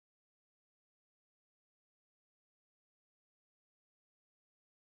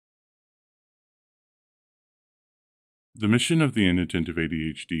The mission of the Inattentive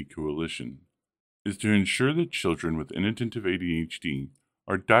ADHD Coalition is to ensure that children with inattentive ADHD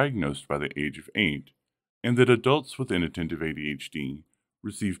are diagnosed by the age of 8 and that adults with inattentive ADHD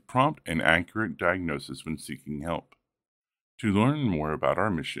receive prompt and accurate diagnosis when seeking help. To learn more about our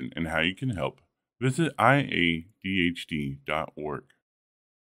mission and how you can help, visit iadhd.org.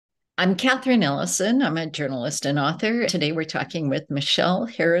 I'm Catherine Ellison. I'm a journalist and author. Today we're talking with Michelle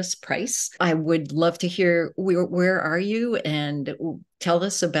Harris Price. I would love to hear where are you and tell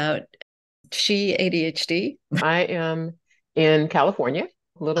us about sheADHD. I am in California,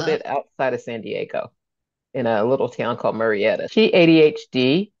 a little bit outside of San Diego, in a little town called Murrieta.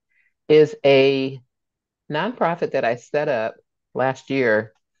 sheADHD is a nonprofit that I set up last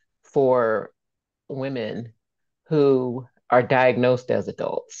year for women who are diagnosed as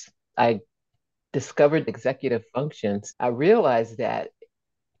adults. I discovered executive functions. I realized that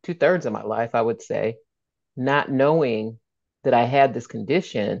 2/3 of my life, I would say, not knowing that I had this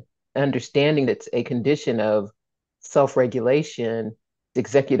condition, understanding that it's a condition of self-regulation,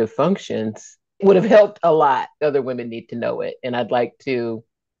 executive functions, would have helped a lot. Other women need to know it. And I'd like to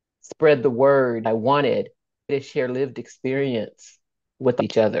spread the word. I wanted to share lived experience with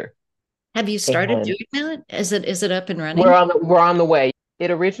each other. Have you started And doing that? Is it up and running? we're on the way. It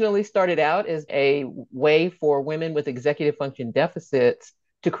originally started out as a way for women with executive function deficits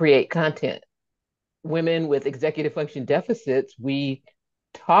to create content. Women with executive function deficits, we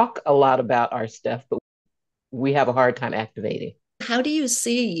talk a lot about our stuff, but we have a hard time activating. How do you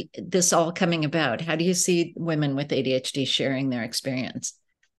see this all coming about? How do you see women with ADHD sharing their experience?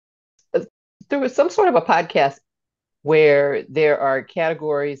 There was some sort of a podcast where there are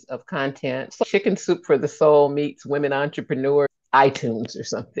categories of content. So Chicken Soup for the Soul meets Women Entrepreneurs, iTunes or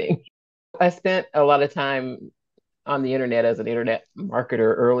something. I spent a lot of time on the internet as an internet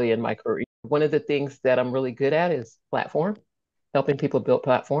marketer early in my career. One of the things that I'm really good at is platform, helping people build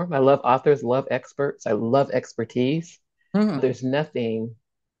platform. I love authors, love experts. I love expertise. Mhm. There's nothing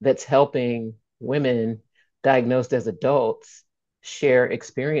that's helping women diagnosed as adults share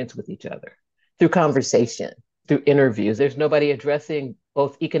experience with each other through conversation, through interviews. There's nobody addressing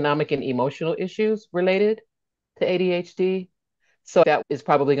both economic and emotional issues related to ADHD. So that is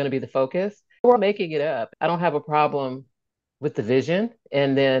probably going to be the focus. We're making it up. I don't have a problem with the vision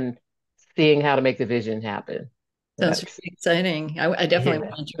and then seeing how to make the vision happen. Sounds really exciting. I definitely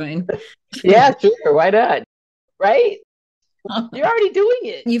Yeah. want to join. Yeah, sure. Why not? Right? You're already doing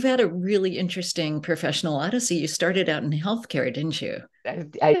it. You've had a really interesting professional odyssey. You started out in healthcare, didn't you?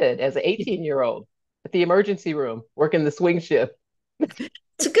 I did as an 18-year-old at the emergency room, working the swing shift.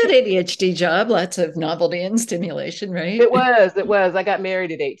 It's a good ADHD job, lots of novelty and stimulation, right? It was. I got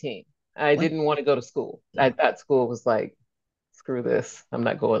married at 18. I What, didn't want to go to school. I thought school was like, screw this. I'm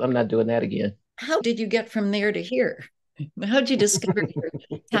not doing that again. how did you get from there to here? How did you discover your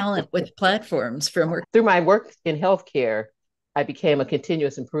talent with platforms from work? Through my work in healthcare, I became a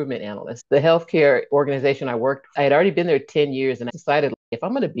continuous improvement analyst. The healthcare organization I had already been there 10 years, and I decided if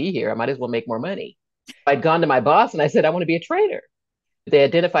I'm going to be here, I might as well make more money. I'd gone to my boss and I said, I want to be a trainer. They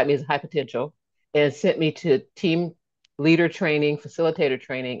identified me as high potential and sent me to team leader training, facilitator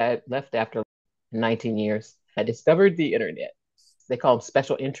training. I left after 19 years. I discovered the internet. They call them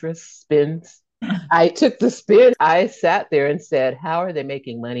special interest spins. I took the spin. I sat there and said, how are they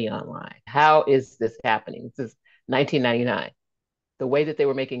making money online? How is this happening? This is 1999. The way that they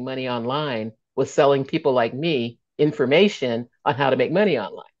were making money online was selling people like me information on how to make money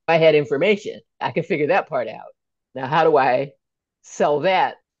online. I had information. I could figure that part out. Now, how do I sell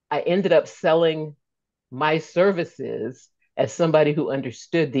that? I ended up selling my services as somebody who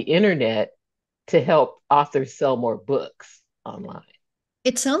understood the internet to help authors sell more books online.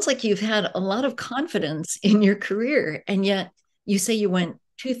 It sounds like you've had a lot of confidence in your career, and yet you say you went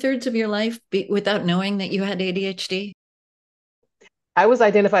 2/3 of your life without knowing that you had ADHD. I was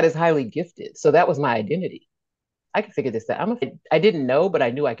identified as highly gifted, so that was my identity. I could figure this out. I didn't know, but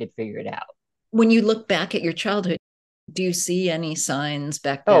I knew I could figure it out. When you look back at your childhood, do you see any signs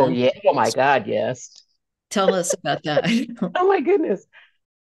back Oh, then? yeah. Oh, my God, yes. Tell us about that. Oh, my goodness.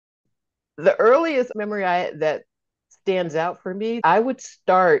 The earliest memory that stands out for me, I would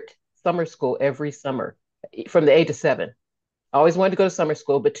start summer school every summer from the age of 7. I always wanted to go to summer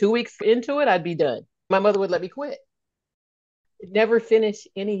school, but 2 weeks into it, I'd be done. My mother would let me quit. Never finish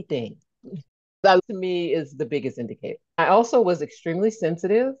anything. That to me is the biggest indicator. I also was extremely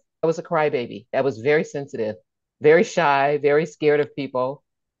sensitive. I was a crybaby. I was very sensitive, very shy, very scared of people.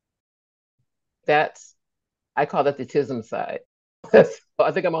 I call that the autism side.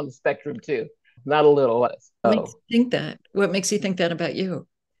 I think I'm on the spectrum too, not a little. What makes you think that? What makes you think that about you?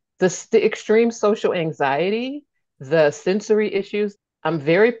 The extreme social anxiety The sensory issues, I'm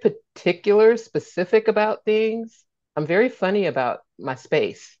very particular, specific about things. I'm very funny about my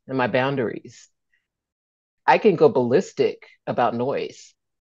space and my boundaries. I can go ballistic about noise.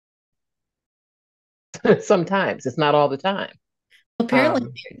 Sometimes, it's not all the time.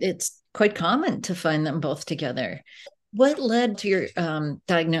 Apparently, it's quite common to find them both together. What led to your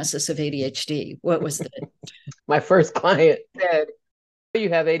diagnosis of ADHD? What was it? My first client said, "You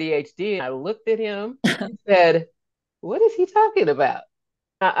have ADHD." And I looked at him and said, "What is he talking about?"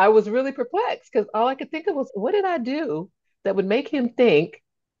 I was really perplexed because all I could think of was, what did I do that would make him think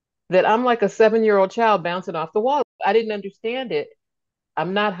that I'm like a 7-year-old child bouncing off the wall? I didn't understand it.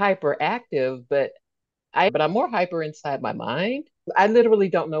 I'm not hyperactive, but I'm more hyper inside my mind. I literally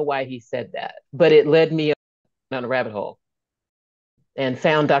don't know why he said that, but it led me on a rabbit hole and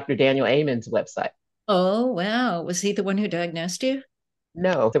found Dr. Daniel Amen's website. Oh, wow. Was he the one who diagnosed you?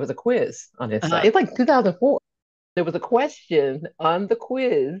 No, there was a quiz on his Uh, site. It's like 2004. There was a question on the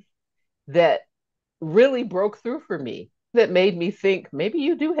quiz that really broke through for me, that made me think maybe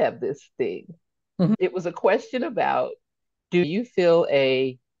you do have this thing. mhm. It was a question about, do you feel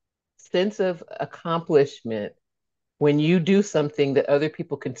a sense of accomplishment when you do something that other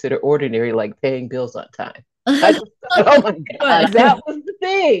people consider ordinary, like paying bills on time? I just thought, oh my God, that was the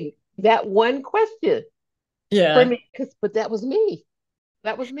thing. That one question for Yeah. me, but that was me.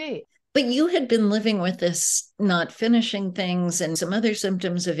 That was me. But you had been living with this not finishing things and some other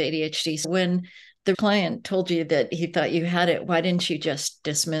symptoms of ADHD. So when the client told you that he thought you had it, why didn't you just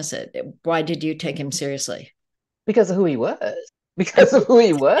dismiss it? Why did you take him seriously? Because of who he was. Because of who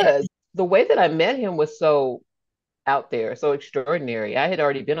he was. The way that I met him was so out there, so extraordinary. I had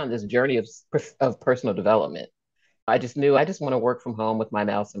already been on this journey of personal development. I just knew I just want to work from home with my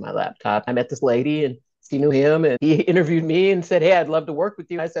mouse and my laptop. I met this lady and she knew him and he interviewed me and said, "Hey, I'd love to work with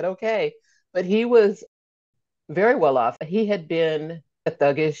you." I said, "Okay." But he was very well off. He had been a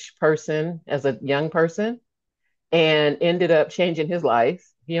thuggish person as a young person and ended up changing his life.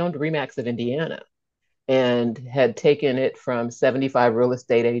 He owned Remax of Indiana and had taken it from 75 real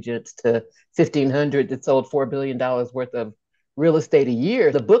estate agents to 1,500 that sold $4 billion worth of real estate a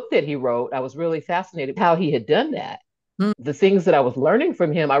year. The book that he wrote, I was really fascinated how he had done that. Hmm. The things that I was learning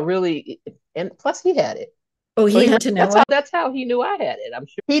from him, I really, and plus he had it. Oh, So he had to know it. that's how he knew I had it. I'm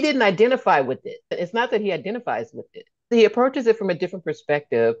sure he didn't identify with it. It's not that he identifies with it. He approaches it from a different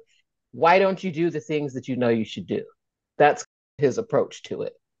perspective. Why don't you do the things that you know you should do? That's his approach to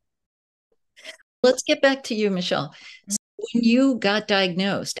it. Let's get back to you, Michelle. So when you got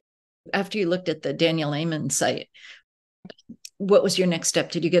diagnosed, after you looked at the Daniel Amen site, what was your next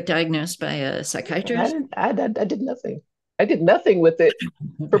step? Did you get diagnosed by a psychiatrist? I did nothing. I did nothing with it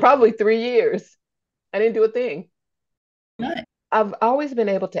for probably 3 years. I didn't do a thing. Right. I've always been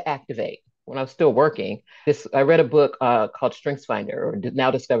able to activate when I was still working. I read a book called Strengths Finder, or Now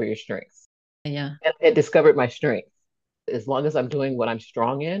Discover Your Strengths. Yeah. And it discovered my strengths. As long as I'm doing what I'm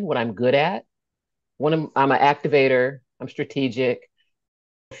strong in, what I'm good at, I'm an activator, I'm strategic,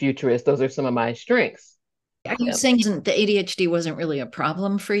 futurist. Those are some of my strengths. Are you saying the ADHD wasn't really a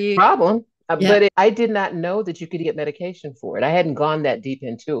problem for you? Problem, Yeah. but I did not know that you could get medication for it. I hadn't gone that deep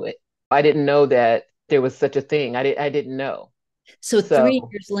into it. I didn't know that there was such a thing. I didn't know. So three So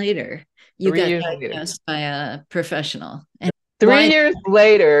years later, you 3 years got later. diagnosed by a professional. And Three why? years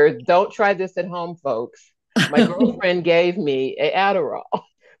later, don't try this at home, folks. My girlfriend gave me a Adderall.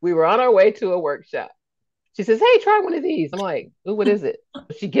 We were on our way to a workshop. She says, "Hey, try one of these." I'm like, "Ooh, what is it?"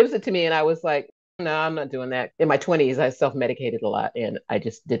 She gives it to me, and I was like, "No, I'm not doing that." In my 20s, I self-medicated a lot, and I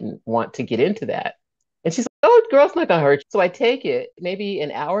just didn't want to get into that. And she's like, "Oh, girl, it's not gonna hurt you." So I take it. Maybe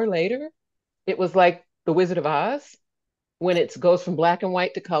an hour later, it was like the Wizard of Oz when it goes from black and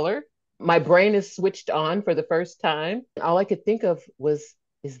white to color. My brain is switched on for the first time. All I could think of was,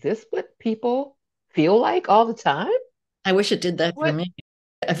 is this what people feel like all the time? I wish it did that for What? me.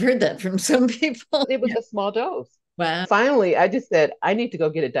 I've heard that from some people. It was a small dose. Wow. Finally, I just said, I need to go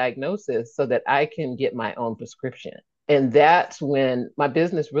get a diagnosis so that I can get my own prescription. And that's when my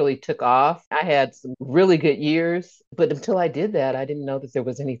business really took off. I had some really good years, but until I did that, I didn't know that there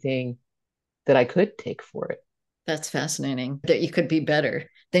was anything that I could take for it. That's fascinating that you could be better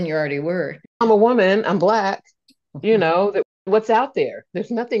than you already were. I'm a woman, I'm Black, what's out there?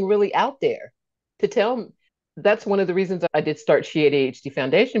 There's nothing really out there to tell me. That's one of the reasons I did start sheADHD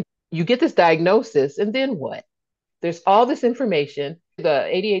Foundation. You get this diagnosis, and then what? There's all this information. The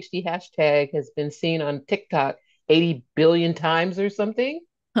ADHD hashtag has been seen on TikTok 80 billion times or something.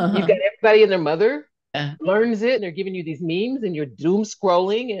 You've got everybody and their mother Yeah. learns it, and they're giving you these memes, and you're doom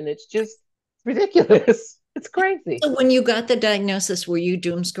scrolling, and it's just ridiculous. It's crazy. So when you got the diagnosis, were you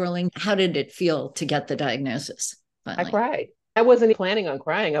doom scrolling? How did it feel to get the diagnosis? I finally? cried. I wasn't planning on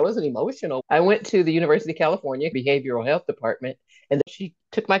crying. I wasn't emotional. I went to the University of California Behavioral Health Department and she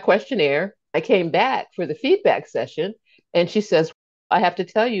took my questionnaire. I came back for the feedback session and she says, I have to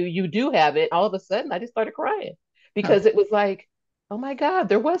tell you, you do have it. All of a sudden, I just started crying Huh. because it was like, oh my God,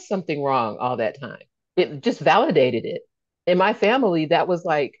 there was something wrong all that time. It just validated it. In my family, that was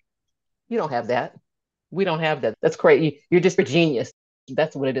like, you don't have that. We don't have that. That's crazy. You're just a genius.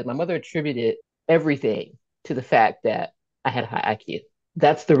 That's what it is. My mother attributed everything to the fact that I had high IQ.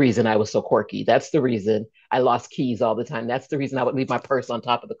 That's the reason I was so quirky. That's the reason I lost keys all the time. That's the reason I would leave my purse on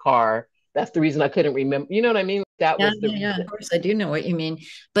top of the car. That's the reason I couldn't remember. You know what I mean? That Yeah, was the yeah, yeah. reason. Of course, I do know what you mean.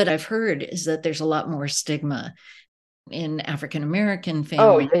 But I've heard is that there's a lot more stigma in African American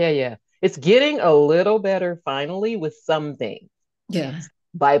Oh, families. yeah. It's getting a little better finally with some things. Yeah.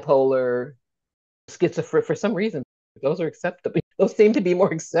 Bipolar, schizophrenia, for some reason, those are acceptable. Those seem to be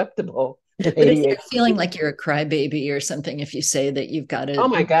more acceptable than But it's like feeling ADHD. like you're a crybaby or something if you say that you've got Oh it.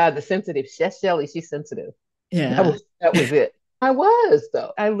 my God, the sensitive. That's Shelly. She's sensitive. Yeah. That was it. I was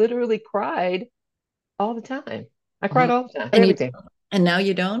though. I literally cried all the time. I cried Mhm. all the time for And you everything. and now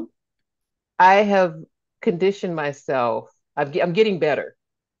you don't? I have conditioned myself. I'm getting better.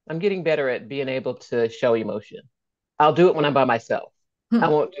 I'm getting better at being able to show emotion. I'll do it when I'm by myself. I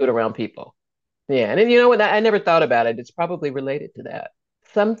Hmm. won't do it around people. Yeah, and then you know what? I never thought about it. It's probably related to that.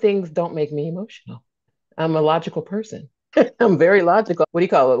 Some things don't make me emotional. I'm a logical person. I'm very logical. What do you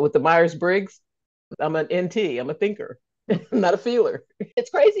call it? With the Myers-Briggs, I'm an NT. I'm a thinker. I'm not a feeler. It's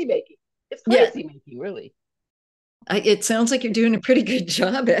crazy making. It's Yeah. crazy making, really. It sounds like you're doing a pretty good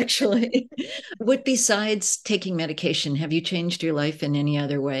job, actually. What besides taking medication, have you changed your life in any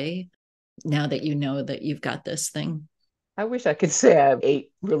other way now that you know that you've got this thing? I wish I could say I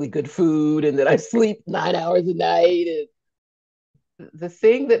ate really good food and that I sleep 9 hours a night. And the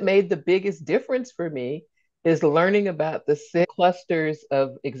thing that made the biggest difference for me is learning about the 6 clusters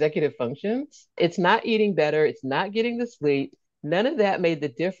of executive functions. It's not eating better, it's not getting the sleep. None of that made the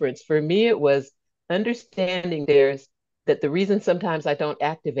difference. For me, it was understanding there's that the reason sometimes I don't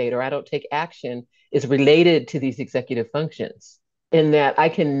activate or I don't take action is related to these executive functions, in that I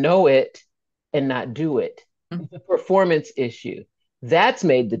can know it and not do it. It's a performance issue. That's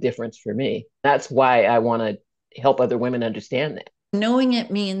made the difference for me. That's why I want to help other women understand that. Knowing it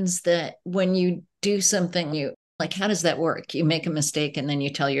means that when you do something, you like, how does that work? You make a mistake and then you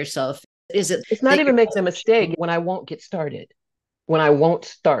tell yourself, is it It's not that even making a mistake when I won't get started, when I won't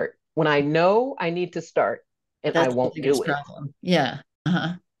start, when I know I need to start and I that's the won't do biggest it. problem? Yeah.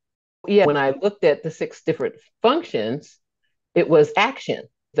 Uh-huh. Yeah, when I looked at the 6 different functions, it was action,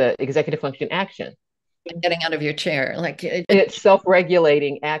 the executive function action. Getting out of your chair, like, It's self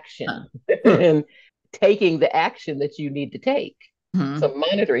regulating action huh. Hmm. and taking the action that you need to take. Hmm. So,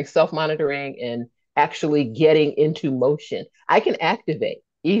 monitoring, self monitoring, and actually getting into motion. I can activate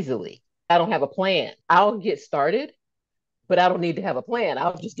easily. I don't have a plan. I'll get started, but I don't need to have a plan.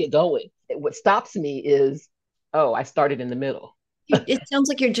 I'll just get going. What stops me is, oh, I started in the middle. It sounds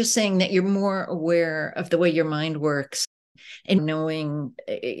like you're just saying that you're more aware of the way your mind works and knowing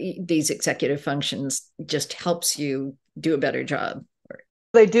these executive functions just helps you do a better job.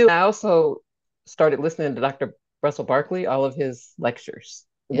 They do. I also started listening to Dr. Russell Barkley, all of his lectures.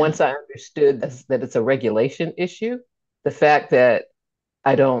 Yeah. Once I understood that it's a regulation issue, the fact that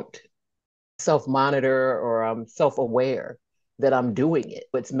I don't self monitor or I'm self aware that I'm doing it.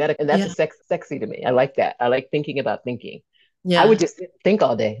 It's medical, and that's Yeah. a sexy to me. I like that. I like thinking about thinking. I Yeah. would just think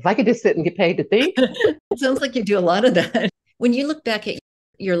all day. If I could just sit and get paid to think, It sounds like you do a lot of that. When you look back at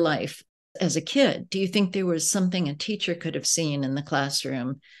your life as a kid, do you think there was something a teacher could have seen in the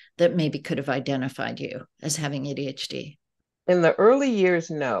classroom that maybe could have identified you as having ADHD? in the early years,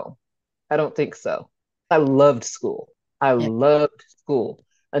 no, I don't think so. I loved school. I Yeah. loved school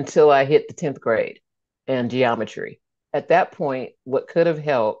until I hit the 10th grade and geometry. At that point, what could have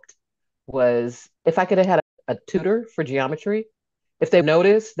helped was if I could have had a tutor for geometry, if they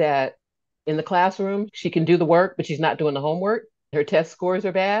noticed that in the classroom she can do the work, but she's not doing the homework, her test scores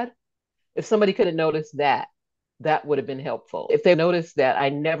are bad. If somebody could have noticed that, that would have been helpful. If they noticed that I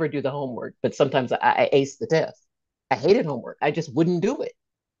never do the homework, but sometimes I ace the test. I hated homework. I just wouldn't do it.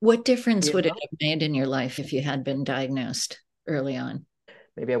 What difference You would it know? have made in your life if you had been diagnosed early on?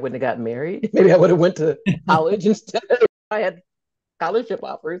 Maybe I wouldn't have gotten married. Maybe I would have went to college instead. I had scholarship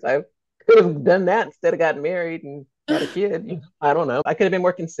offers. I could have done that instead of gotten married and had a kid. I don't know. I could have been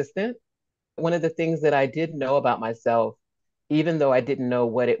more consistent. One of the things that I did know about myself, even though I didn't know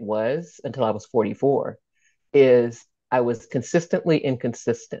what it was until I was 44, is I was consistently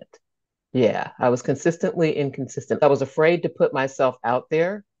inconsistent. Yeah, I was consistently inconsistent. I was afraid to put myself out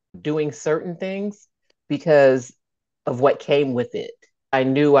there doing certain things because of what came with it. I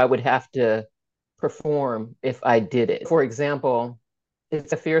knew I would have to perform if I did it. For example,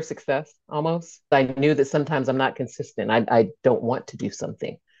 it's a fear of success almost. I knew that sometimes I'm not consistent. I don't want to do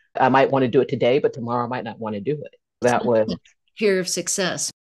something. I might want to do it today, but tomorrow I might not want to do it. That was fear of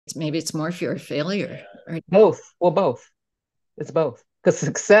success. Maybe it's more fear of failure. Right? both. Well, both. It's both. Because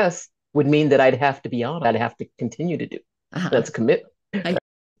success would mean that I'd have to be on. I'd have to continue to do. That's a commitment.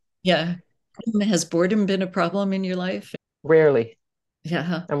 Yeah. Has boredom been a problem in your life? Rarely.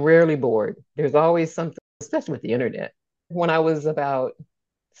 Yeah. I'm rarely bored. There's always something, especially with the internet. When I was about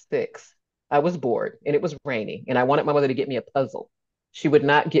 6, I was bored and it was raining and I wanted my mother to get me a puzzle. She would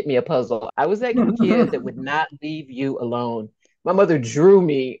not get me a puzzle. I was that kid that would not leave you alone. My mother drew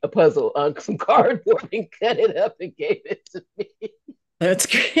me a puzzle on some cardboard and cut it up and gave it to me. That's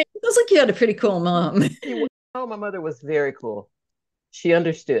great. It sounds like you had a pretty cool mom. Oh, my mother was very cool. She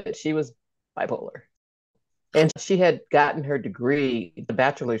understood. She was bipolar. And she had gotten her degree, the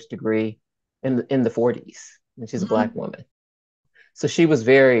bachelor's degree, in the 40s. And she's a Black woman. So she was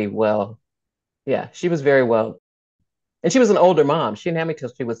very well, yeah, she was very well. And she was an older mom. She didn't have me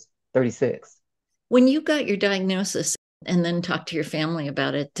till she was 36. When you got your diagnosis and then talked to your family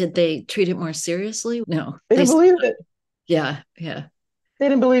about it, did they treat it more seriously? No. They didn't believe it. Yeah, yeah. They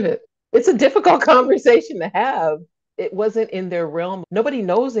didn't believe it. It's a difficult conversation to have. It wasn't in their realm. Nobody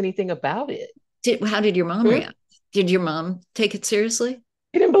knows anything about it. How did your mom react? Did your mom take it seriously?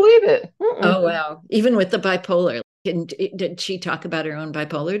 She didn't believe it. Oh, wow. Even with the bipolar. Did she talk about her own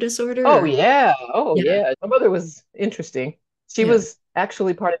bipolar disorder? Oh, yeah. Oh, yeah. My mother was interesting. She was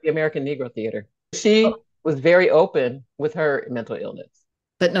actually part of the American Negro Theater. She was very open with her mental illness.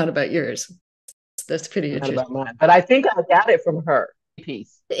 But not about yours. That's pretty interesting. Not about mine. But I think I got it from her.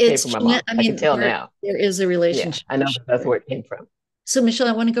 Piece came from my mom. I can tell now. There is a relationship. Yeah, I know that's where it came from. So, Michelle,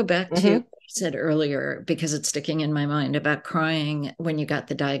 I want to go back to what you said earlier because it's sticking in my mind about crying when you got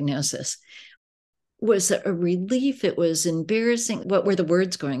the diagnosis. Was it a relief? It was embarrassing. What were the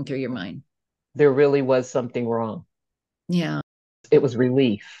words going through your mind? There really was something wrong. Yeah. It was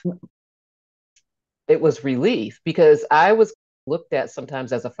relief. It was relief because I was looked at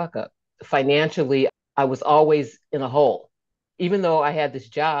sometimes as a fuck up. Financially, I was always in a hole. Even though I had this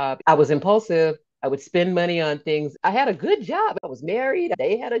job, I was impulsive. I would spend money on things. I had a good job. I was married.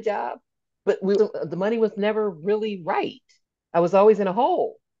 They had a job, but the money was never really right. I was always in a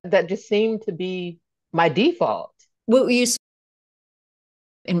hole. That just seemed to be my default. What were you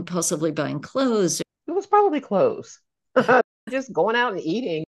impulsively buying clothes? It was probably clothes. Just going out and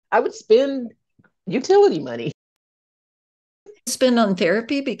eating. I would spend utility money. Spend on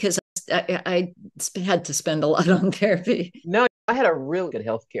therapy because I had to spend a lot on therapy. No, I had a really good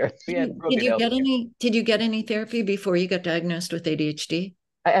health care. Did you get any therapy before you got diagnosed with ADHD?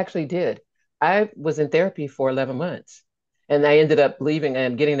 I actually did. I was in therapy for 11 months and I ended up leaving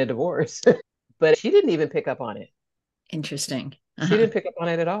and getting a divorce. But she didn't even pick up on it. Interesting. She didn't pick up on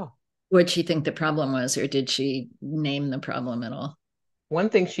it at all. What did she think the problem was, or did she name the problem at all? One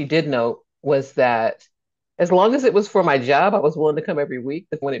thing she did note was that as long as it was for my job, I was willing to come every week.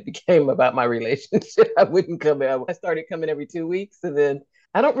 But when it became about my relationship, I wouldn't come. I started coming every 2 weeks. And then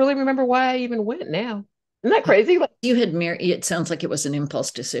I don't really remember why I even went now. Isn't that crazy? You had married, it sounds like it was an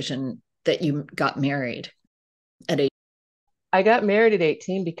impulse decision that you got married at 18. I got married at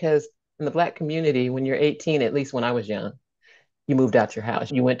 18 because in the Black community, when you're 18, at least when I was young, you moved out your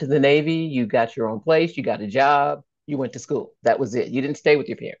house. You went to the Navy, you got your own place, you got a job, you went to school. That was it. You didn't stay with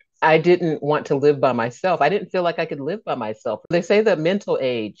your parents. I didn't want to live by myself. I didn't feel like I could live by myself. They say the mental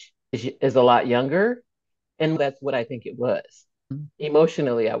age is a lot younger, and that's what I think it was.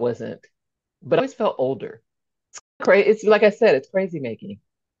 Emotionally, I wasn't, but I always felt older. It's crazy. It's like I said, it's crazy making.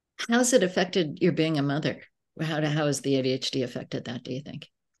 How's it affected your being a mother? How has the ADHD affected that, do you think?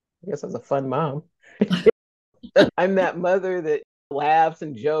 I guess I was a fun mom. I'm that mother that laughs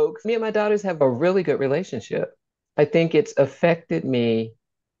and jokes. Me and my daughters have a really good relationship. I think it's affected me.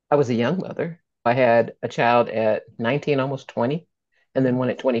 I was a young mother. I had a child at 19, almost 20, and then one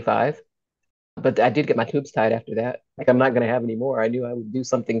at 25. But I did get my tubes tied after that. Like, I'm not going to have any more. I knew I would do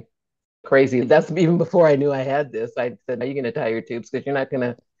something crazy. That's even before I knew I had this. I said, are you going to tie your tubes? Because you're not going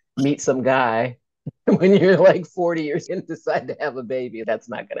to meet some guy when you're like 40 years and decide to have a baby. That's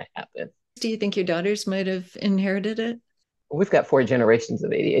not going to happen. Do you think your daughters might have inherited it? We've got 4 generations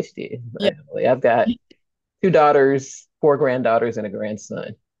of ADHD. Yeah. I've got 2 daughters, 4 granddaughters, and a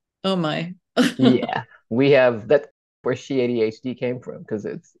grandson. Oh my. Yeah. We have that where sheADHD came from because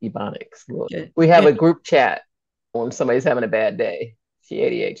it's Ebonics. We have a group chat when somebody's having a bad day.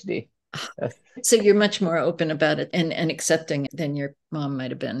 sheADHD. So you're much more open about it and accepting than your mom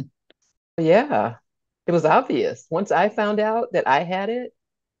might have been. Yeah. It was obvious. Once I found out that I had it,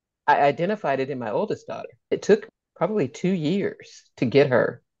 I identified it in my oldest daughter. It took probably 2 years to get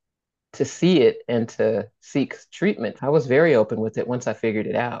her to see it and to seek treatment. I was very open with it once I figured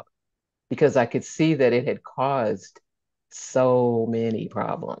it out because I could see that it had caused so many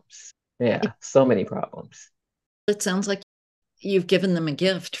problems. Yeah, so many problems. It sounds like you've given them a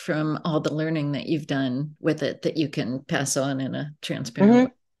gift from all the learning that you've done with it that you can pass on in a transparent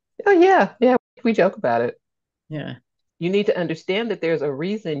way. Oh, yeah. Yeah. We joke about it. Yeah. You need to understand that there's a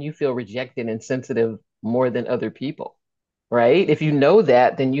reason you feel rejected and sensitive more than other people, right? If you know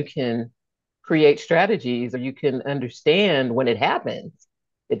that, then you can create strategies or you can understand when it happens.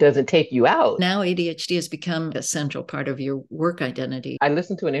 It doesn't take you out. Now ADHD has become a central part of your work identity. I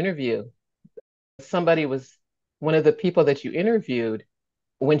listened to an interview. Somebody was one of the people that you interviewed.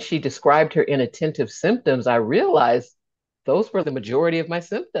 When she described her inattentive symptoms, I realized those were the majority of my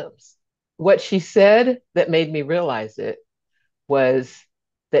symptoms. What she said that made me realize it was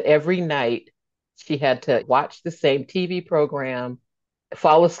that every night she had to watch the same TV program,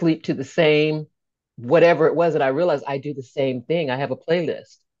 fall asleep to the same whatever it was. And I realized I do the same thing. I have a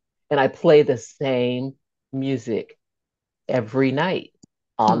playlist and I play the same music every night,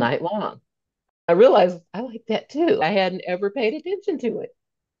 all night long. I realized I like that too. I hadn't ever paid attention to it.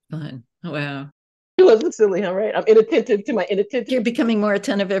 Fun. Wow. It wasn't silly, huh? Right? I'm inattentive to my inattentive. You're becoming more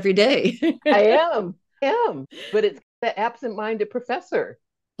attentive every day. I am. I am. But it's that absent-minded professor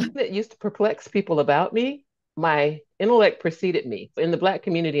that used to perplex people about me. My intellect preceded me. In the Black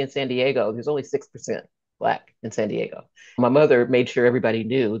community in San Diego, there's only 6% Black in San Diego. My mother made sure everybody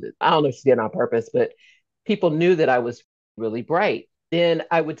knew that, I don't know if she did it on purpose, but people knew that I was really bright. Then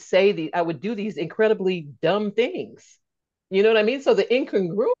I would I would do these incredibly dumb things. You know what I mean? So the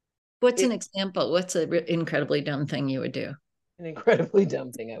incongruence. What's an example? What's an incredibly dumb thing you would do? An incredibly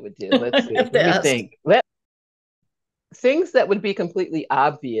dumb thing I would do. Let's see. Let me think. Things that would be completely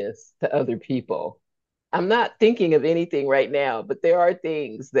obvious to other people. I'm not thinking of anything right now, but there are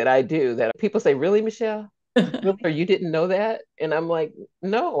things that I do that people say, "Really, Michelle? Really? Or you didn't know that?" And I'm like,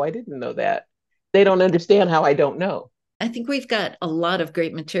 "No, I didn't know that." They don't understand how I don't know. I think we've got a lot of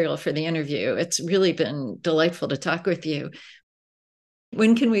great material for the interview. It's really been delightful to talk with you.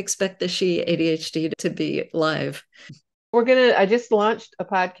 When can we expect the sheADHD to be live? I just launched a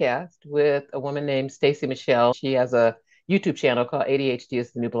podcast with a woman named Stacey Michelle. She has a YouTube channel called ADHD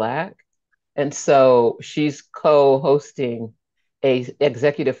is the New Black. And so she's co-hosting a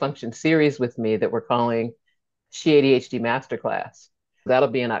executive function series with me that we're calling sheADHD Masterclass. That'll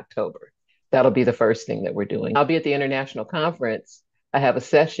be in October. That'll be the first thing that we're doing. I'll be at the international conference. I have a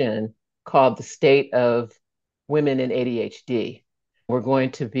session called The State of Women in ADHD. We're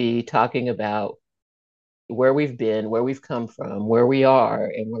going to be talking about where we've been, where we've come from, where we are,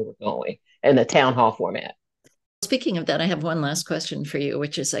 and where we're going in a town hall format. Speaking of that, I have one last question for you,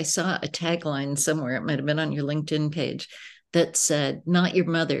 which is I saw a tagline somewhere, it might have been on your LinkedIn page, that said, "Not your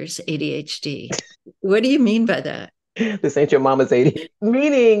mother's ADHD." What do you mean by that? This ain't your mama's ADHD.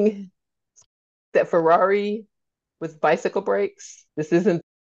 Meaning that Ferrari with bicycle brakes, this isn't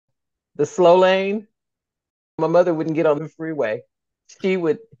the slow lane. My mother wouldn't get on the freeway. She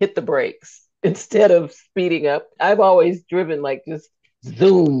would hit the brakes instead of speeding up. I've always driven like just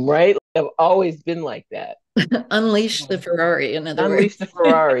zoom, right? I've always been like that. Unleash the Ferrari, in other words. Unleash the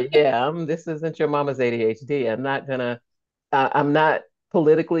Ferrari. Yeah, this isn't your mama's ADHD. I'm not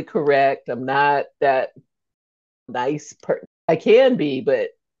politically correct. I'm not that nice I can be, but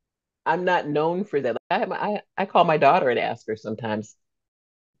I'm not known for that. I call my daughter and ask her sometimes,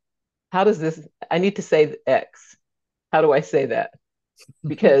 how does this, I need to say X. How do I say that?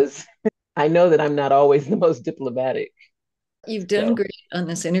 Because I know that I'm not always the most diplomatic. You've done great on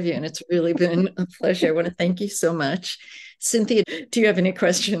this interview, and it's really been a pleasure. I want to thank you so much. Cynthia, do you have any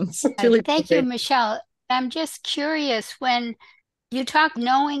questions? Thank you, Michelle. I'm just curious, when you talk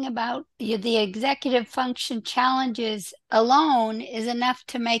knowing about the executive function challenges alone is enough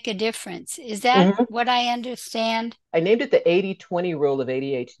to make a difference. Is that what I understand? I named it the 80-20 rule of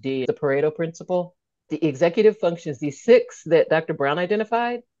ADHD, the Pareto principle. The executive functions, these 6 that Dr. Brown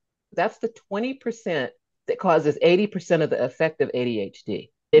identified, that's the 20% that causes 80% of the effect of ADHD.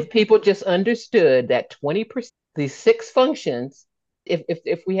 If people just understood that 20%, these 6 functions,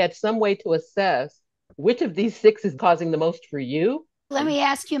 if we had some way to assess which of these 6 is causing the most for you. Let me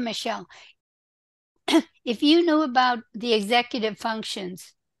ask you, Michelle, if you knew about the executive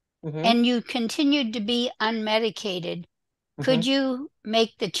functions and you continued to be unmedicated, could you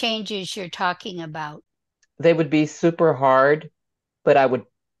make the changes you're talking about? They would be super hard, but I would,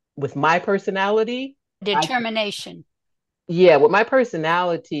 with my personality. Determination. Yeah, with my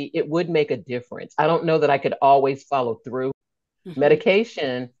personality, it would make a difference. I don't know that I could always follow through.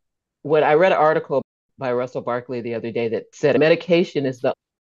 Medication, when I read an article by Russell Barkley the other day that said medication is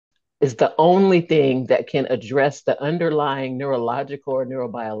the only thing that can address the underlying neurological or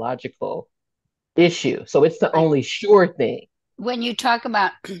neurobiological issue. So it's the only sure thing. When you talk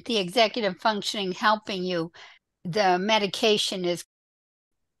about the executive functioning helping you, the medication is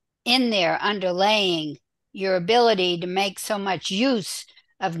in there underlaying your ability to make so much use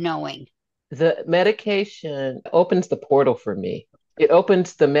of knowing. The medication opens the portal for me. It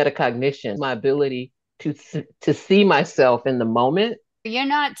opens the metacognition, my ability to see myself in the moment. You're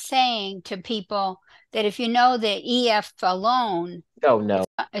not saying to people that if you know the EF alone, oh no,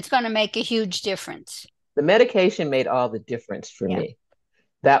 it's going to make a huge difference. The medication made all the difference for me.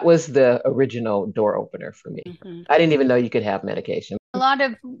 That was the original door opener for me. I didn't even know you could have medication. A lot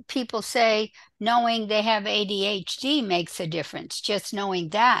of people say knowing they have ADHD makes a difference. Just knowing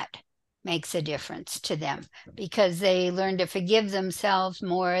that makes a difference to them because they learn to forgive themselves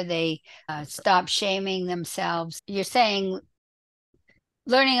more. They stop shaming themselves. You're saying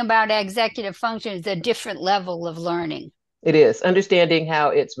learning about executive function is a different level of learning. It is. Understanding how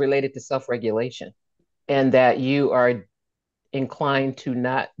it's related to self-regulation and that you are inclined to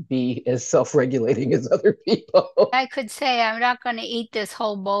not be as self-regulating as other people. I could say I'm not going to eat this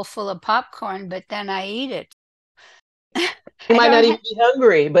whole bowl full of popcorn, but then I eat it. You might not even be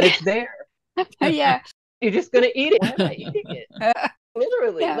hungry, but it's there. Yeah. You're just going to eat it. Why am I eating it?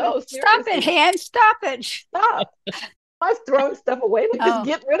 Literally. Yeah. No, stop it, Han. Stop it. Stop. I was throwing stuff away. Just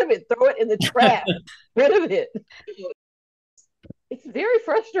get rid of it. Throw it in the trash. Rid of it. It's very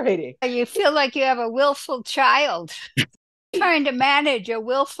frustrating. You feel like you have a willful child. Trying to manage a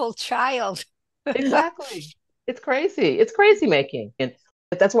willful child. Exactly. It's crazy. It's crazy making. And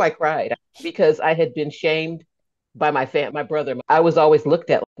that's why I cried, because I had been shamed by my brother. I was always looked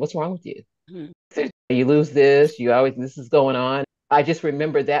at like, what's wrong with you? You lose this, this is going on. I just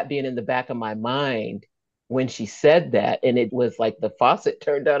remember that being in the back of my mind when she said that. And it was like the faucet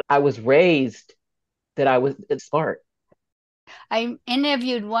turned on. I was raised that I was smart. I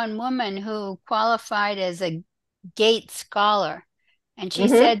interviewed one woman who qualified as a Gates scholar. And she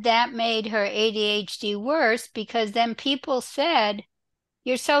said that made her ADHD worse because then people said,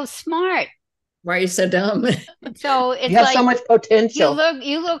 you're so smart. Why are you so dumb? So it's you have like, so much potential.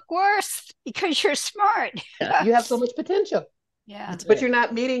 You look worse because you're smart. You have so much potential. Yeah. But you're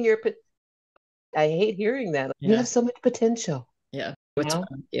not meeting your I hate hearing that. Yeah. You have so much potential. Yeah. What's wrong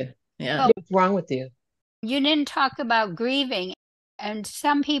with you? Yeah. What's wrong with you? You didn't talk about grieving. And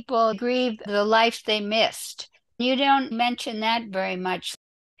some people grieve the life they missed. You don't mention that very much.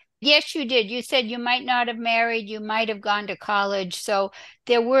 Yes, you did. You said you might not have married, you might have gone to college. So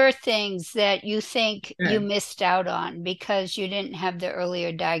there were things that you think you missed out on because you didn't have the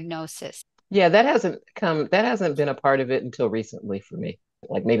earlier diagnosis. Yeah, that hasn't been a part of it until recently for me.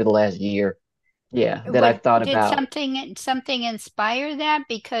 Like maybe the last year. Yeah, that I've thought about. Did something inspire that?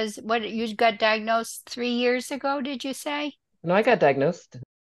 Because you got diagnosed 3 years ago, did you say? No, I got diagnosed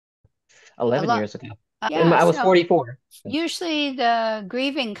 11 years ago. Yeah, I was 44. Usually the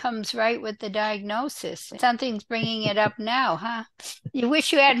grieving comes right with the diagnosis. Something's bringing it up now, huh? You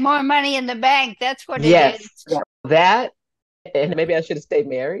wish you had more money in the bank. That's what it is. Yeah, that, and maybe I should have stayed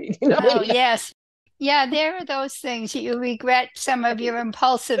married. Oh, yes. Yeah, there are those things. You regret some of your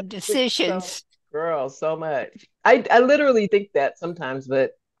impulsive decisions. So much. I literally think that sometimes,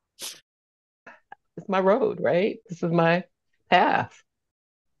 but it's my road, right? This is my path.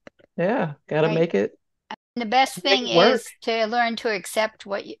 Yeah, gotta make it. The best thing is to learn to accept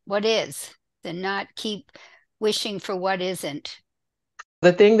what is and not keep wishing for what isn't.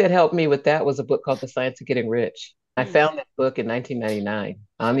 The thing that helped me with that was a book called The Science of Getting Rich. I found that book in 1999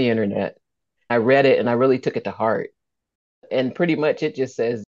 on the internet. I read it and I really took it to heart. And pretty much it just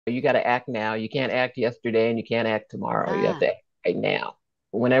says, you got to act now. You can't act yesterday and you can't act tomorrow. You have to act right now.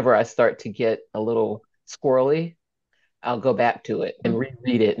 Whenever I start to get a little squirrely, I'll go back to it and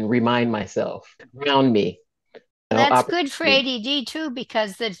reread it and remind myself, ground me. That's good for ADD too,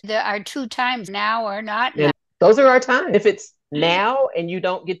 because there are 2 times, now or not now. Those are our times. If it's now and you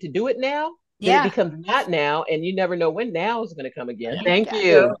don't get to do it now, then it becomes not now, and you never know when now is going to come again. Thank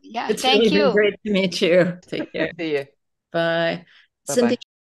you. Yeah, it's really been great to meet you. Take care. See you. Bye. Bye-bye.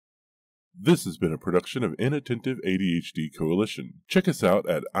 This has been a production of Inattentive ADHD Coalition. Check us out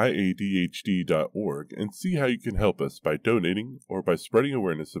at iadhd.org and see how you can help us by donating or by spreading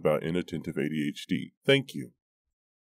awareness about inattentive ADHD. Thank you.